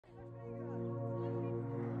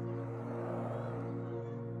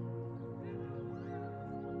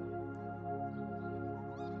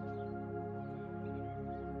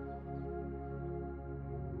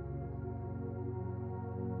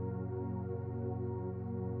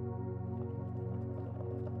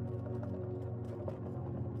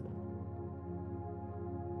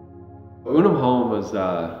UNUM Home was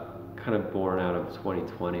kind of born out of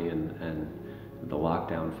 2020 and the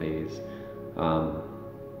lockdown phase.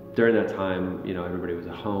 During that time, you know, everybody was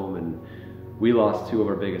at home, and we lost two of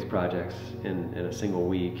our biggest projects in a single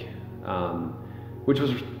week, which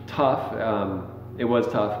was tough. It was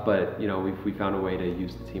tough, but you know, we found a way to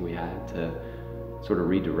use the team we had to sort of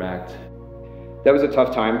redirect. That was a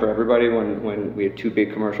tough time for everybody when we had two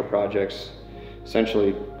big commercial projects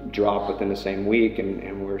essentially drop within the same week,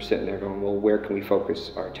 and we were sitting there going, well, where can we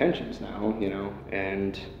focus our attentions now, you know?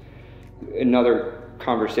 And another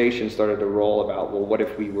conversation started to roll about, well, what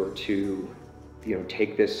if we were to, you know,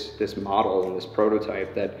 take this model and this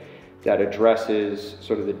prototype that addresses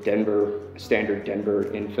sort of the standard Denver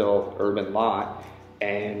infill urban lot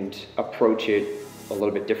and approach it a little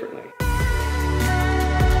bit differently.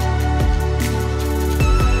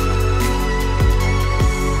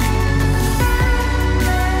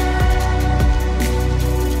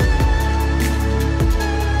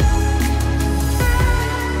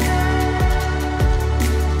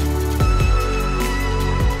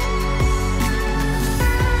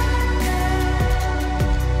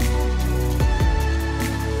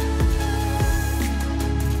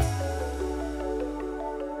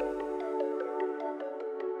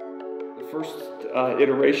 The first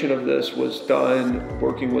iteration of this was done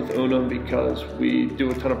working with UNUM because we do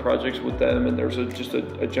a ton of projects with them, and there's just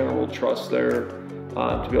a general trust there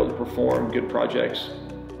to be able to perform good projects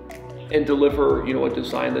and deliver, you know, a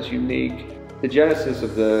design that's unique. The genesis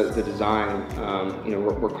of the design, you know,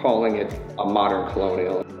 we're calling it a modern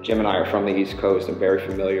colonial. Jim and I are from the East Coast and very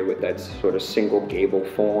familiar with that sort of single gable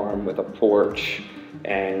form with a porch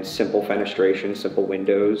and simple fenestration, simple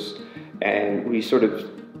windows. And we sort of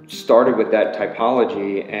started with that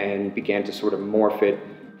typology and began to sort of morph it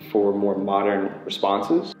for more modern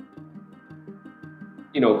responses.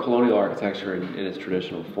 You know, colonial architecture in its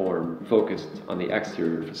traditional form focused on the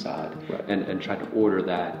exterior facade, right, and tried to order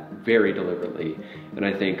that very deliberately. And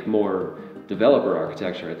I think more developer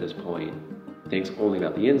architecture at this point thinks only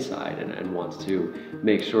about the inside and wants to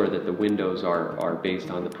make sure that the windows are based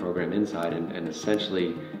on the program inside and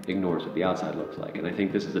essentially ignores what the outside looks like. And I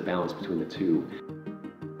think this is a balance between the two.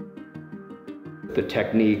 The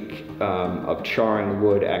technique of charring the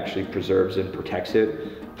wood actually preserves and protects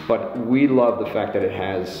it, but we love the fact that it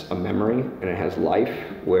has a memory and it has life,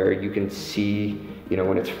 where you can see, you know,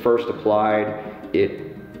 when it's first applied,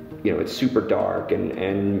 it's super dark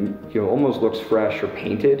and you know, almost looks fresh or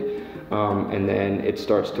painted, and then it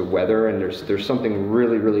starts to weather, and there's something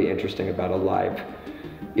really interesting about a live,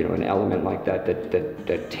 you know, an element like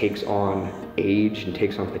that takes on age and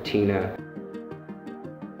takes on patina.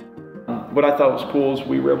 What I thought was cool is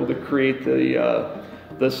we were able to create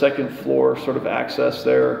the second floor sort of access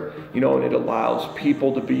there, you know, and it allows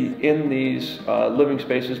people to be in these living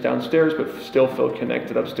spaces downstairs but still feel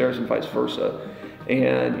connected upstairs and vice versa.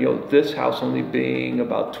 And you know, this house only being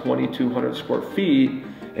about 2,200 square feet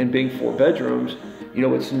and being 4 bedrooms, you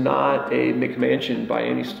know, it's not a McMansion by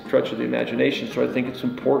any stretch of the imagination. So I think it's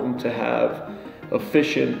important to have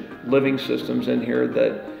efficient living systems in here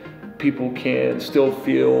that people can still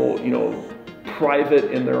feel, you know,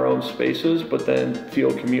 private in their own spaces, but then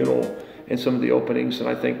feel communal in some of the openings. And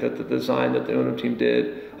I think that the design that the UNUM team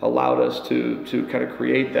did allowed us to kind of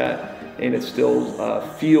create that, and it still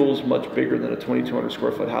feels much bigger than a 2,200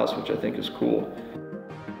 square foot house, which I think is cool.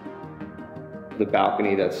 The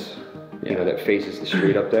balcony that's, you know, that faces the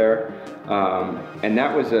street up there, and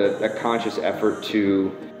that was a conscious effort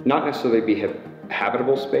to not necessarily be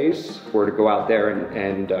habitable space or to go out there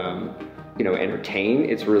and you know, entertain.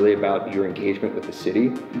 It's really about your engagement with the city,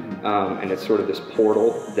 and it's sort of this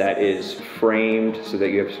portal that is framed so that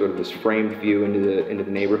you have sort of this framed view into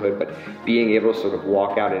the neighborhood, but being able to sort of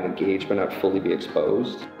walk out and engage but not fully be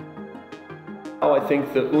exposed. I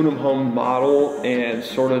think the UNUM Home model and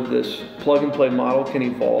sort of this plug and play model can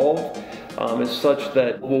evolve. Is such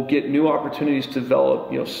that we'll get new opportunities to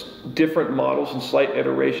develop, you know, different models and slight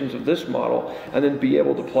iterations of this model, and then be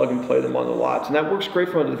able to plug and play them on the lots. And that works great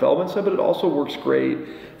from a development side, but it also works great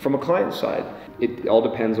from a client side. It all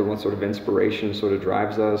depends on what sort of inspiration sort of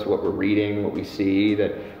drives us, what we're reading, what we see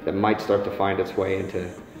that might start to find its way into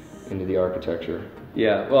the architecture.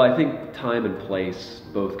 Yeah, well, I think time and place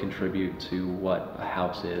both contribute to what a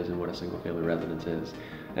house is and what a single family residence is.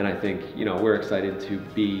 And I think, you know, we're excited to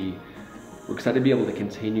be able to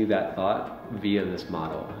continue that thought via this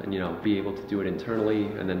model, and, you know, be able to do it internally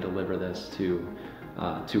and then deliver this to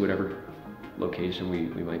whatever location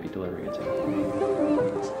we might be delivering it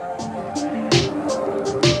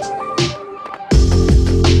to.